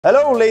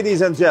Hello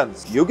ladies and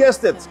gents, you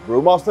guessed it,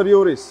 Brewmaster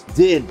Joris.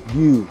 Did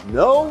you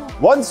know?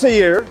 Once a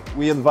year,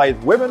 we invite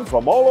women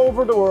from all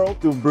over the world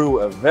to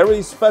brew a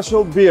very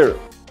special beer,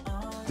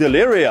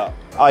 Delириа.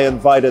 I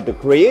invited the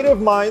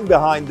creative mind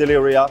behind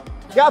Delириа,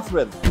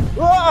 Catherine.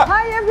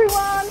 Hi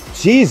everyone!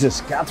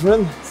 Jesus,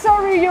 Catherine.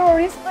 Sorry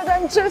Joris, but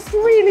I'm just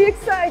really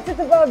excited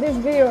about this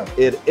beer.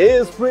 It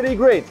is pretty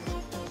great.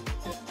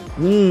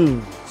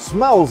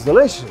 Smells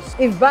delicious.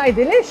 If by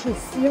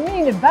delicious you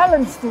mean a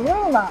balanced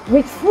aroma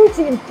with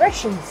fruity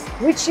impressions,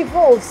 which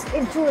evolves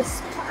into a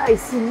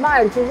spicy,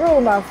 mild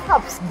aroma of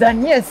hops,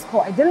 then yes,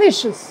 quite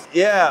delicious.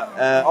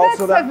 Yeah,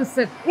 also Let's have a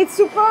sip. It's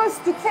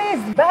supposed to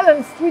taste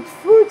balanced with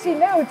fruity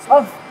notes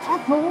of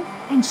apple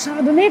and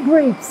Chardonnay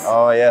grapes.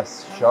 Oh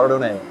yes,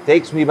 Chardonnay.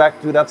 Takes me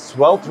back to that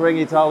sweltering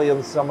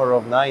Italian summer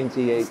of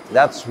 '98.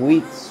 That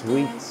sweet,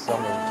 sweet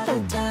summer.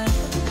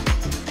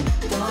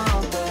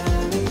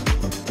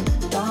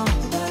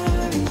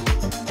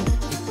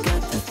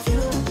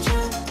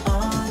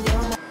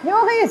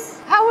 Joris,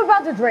 how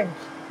about the drink?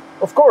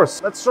 Of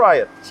course, let's try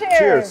it. Cheers.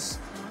 Cheers.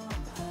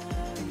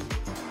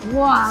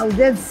 Wow,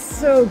 that's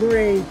so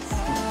great.